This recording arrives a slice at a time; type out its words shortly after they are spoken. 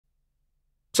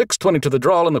6:20 to the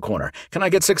drawl in the corner. Can I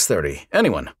get 6:30?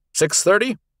 Anyone?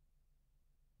 6:30?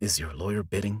 Is your lawyer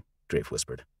bidding? Drafe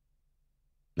whispered.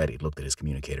 Leti looked at his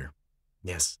communicator.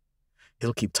 Yes.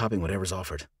 He'll keep topping whatever's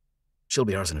offered. She'll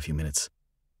be ours in a few minutes.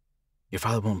 Your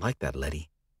father won't like that, Leti.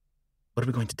 What are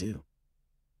we going to do?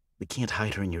 We can't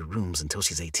hide her in your rooms until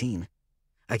she's 18.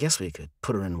 I guess we could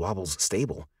put her in Wobble's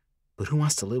stable, but who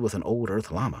wants to live with an old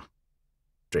Earth llama?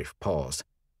 Drafe paused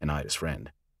and eyed his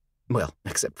friend. Well,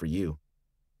 except for you.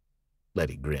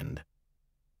 Leti grinned.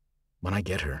 When I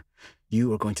get her,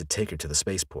 you are going to take her to the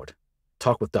spaceport.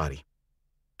 Talk with Dottie.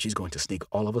 She's going to sneak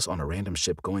all of us on a random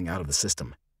ship going out of the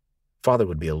system. Father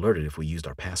would be alerted if we used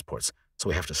our passports, so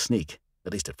we have to sneak,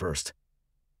 at least at first.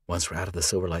 Once we're out of the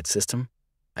Silverlight system,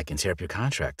 I can tear up your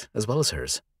contract, as well as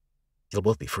hers. You'll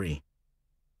both be free.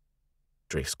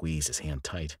 Drafe squeezed his hand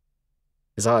tight.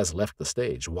 His eyes left the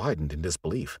stage, widened in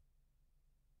disbelief.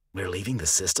 We're leaving the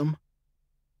system?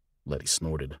 Leti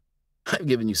snorted. I've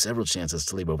given you several chances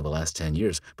to leave over the last 10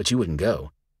 years, but you wouldn't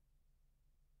go.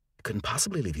 I couldn't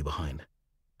possibly leave you behind.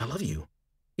 I love you,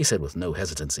 he said with no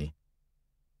hesitancy.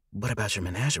 What about your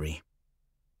menagerie?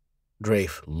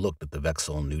 Drafe looked at the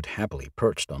Vexil newt happily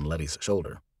perched on Leti's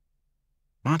shoulder.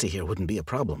 Monty here wouldn't be a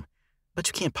problem, but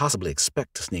you can't possibly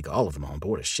expect to sneak all of them on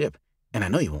board a ship, and I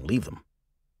know you won't leave them.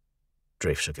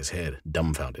 Drafe shook his head,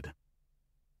 dumbfounded.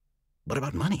 What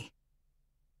about money?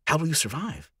 How will you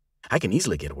survive? I can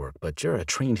easily get work, but you're a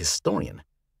trained historian.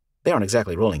 They aren't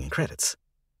exactly rolling in credits.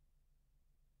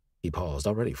 He paused,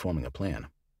 already forming a plan.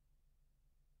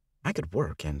 I could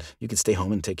work, and you could stay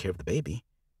home and take care of the baby.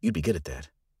 You'd be good at that.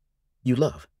 You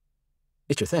love.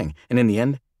 It's your thing, and in the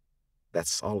end,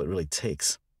 that's all it really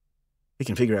takes. We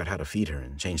can figure out how to feed her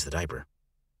and change the diaper.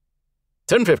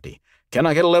 10:50. Can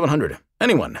I get 1100?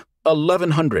 Anyone?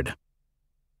 1100.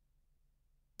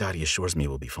 Dottie assures me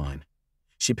we'll be fine.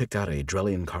 She picked out a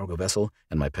Drellian cargo vessel,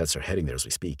 and my pets are heading there as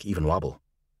we speak, even Wobble.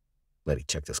 Leti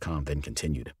checked his comm, then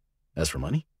continued. As for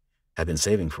money, I've been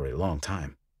saving for a long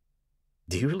time.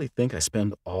 Do you really think I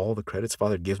spend all the credits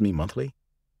Father gives me monthly?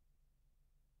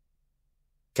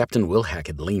 Captain Will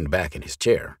Hackett leaned back in his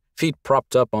chair, feet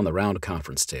propped up on the round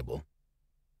conference table.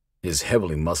 His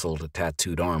heavily muscled,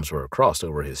 tattooed arms were crossed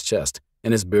over his chest,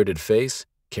 and his bearded face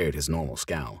carried his normal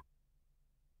scowl.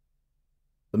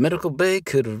 The medical bay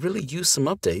could really use some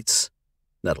updates,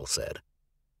 Nettle said.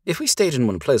 If we stayed in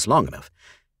one place long enough,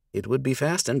 it would be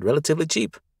fast and relatively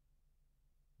cheap.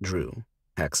 Drew,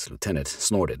 Hack's lieutenant,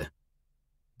 snorted.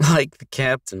 Like the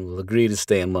captain will agree to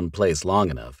stay in one place long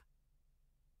enough.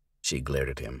 She glared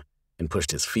at him and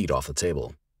pushed his feet off the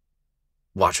table.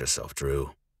 Watch yourself,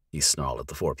 Drew, he snarled at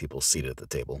the four people seated at the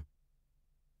table.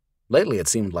 Lately, it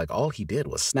seemed like all he did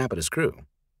was snap at his crew.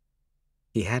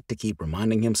 He had to keep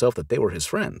reminding himself that they were his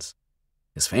friends,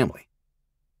 his family.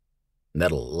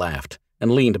 Nettle laughed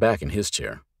and leaned back in his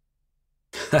chair.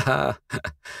 Ha ha,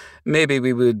 maybe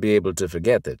we would be able to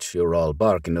forget that you're all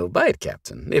bark and no bite,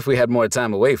 Captain, if we had more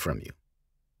time away from you.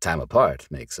 Time apart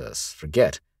makes us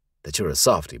forget that you're a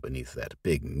softy beneath that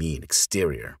big, mean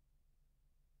exterior.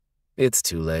 It's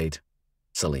too late,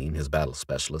 Celine, his battle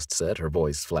specialist, said, her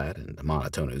voice flat and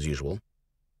monotone as usual.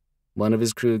 One of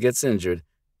his crew gets injured,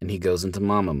 and he goes into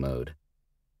mama mode.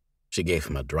 She gave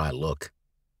him a dry look.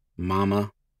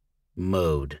 Mama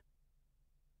mode.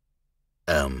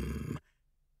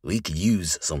 We could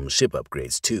use some ship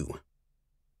upgrades, too.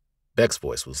 Beck's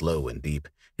voice was low and deep,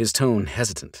 his tone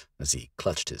hesitant as he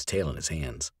clutched his tail in his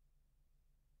hands.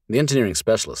 The engineering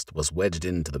specialist was wedged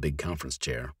into the big conference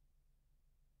chair.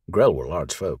 Grell were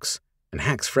large folks, and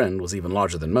Hack's friend was even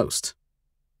larger than most.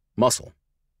 Muscle,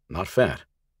 not fat,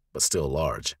 but still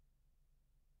large.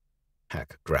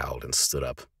 Hack growled and stood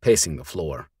up, pacing the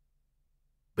floor.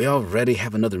 We already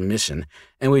have another mission,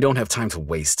 and we don't have time to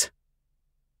waste.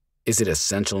 Is it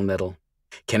essential, Nettle?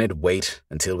 Can it wait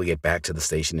until we get back to the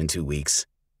station in 2 weeks?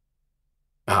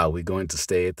 Are we going to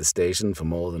stay at the station for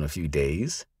more than a few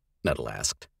days? Nettle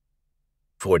asked.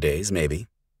 4 days, maybe.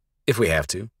 If we have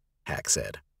to, Hack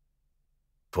said.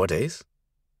 4 days?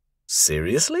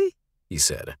 Seriously? He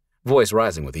said, voice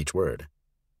rising with each word.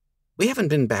 We haven't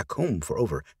been back home for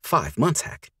over 5 months,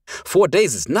 Hack. 4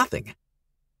 days is nothing,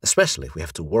 especially if we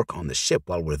have to work on the ship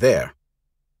while we're there.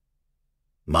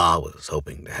 Ma was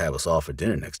hoping to have us off for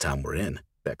dinner next time we're in,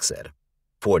 Beck said.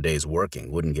 4 days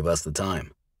working wouldn't give us the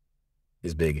time.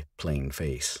 His big, plain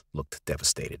face looked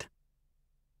devastated.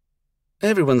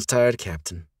 Everyone's tired,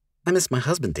 Captain. I miss my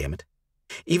husband, damn it.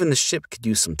 Even the ship could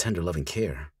use some tender, loving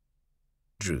care.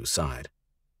 Drew sighed.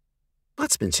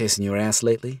 What's been chasing your ass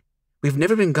lately? We've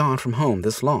never been gone from home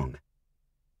this long.